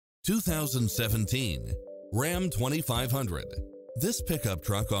2017 Ram 2500. This pickup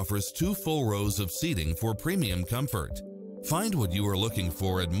truck offers 2 full rows of seating for premium comfort. Find what you are looking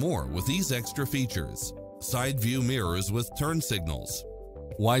for and more with these extra features: side view mirrors with turn signals,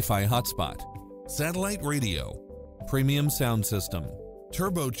 Wi-Fi hotspot, satellite radio, premium sound system,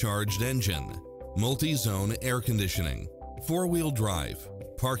 turbocharged engine, multi-zone air conditioning, 4-wheel drive,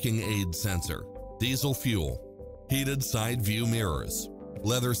 parking aid sensor, diesel fuel, heated side view mirrors,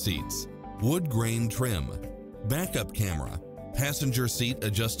 leather seats, wood grain trim, backup camera, passenger seat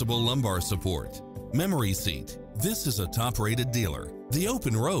adjustable lumbar support, memory seat. This is a top-rated dealer. The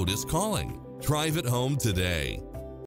open road is calling. Drive it home today.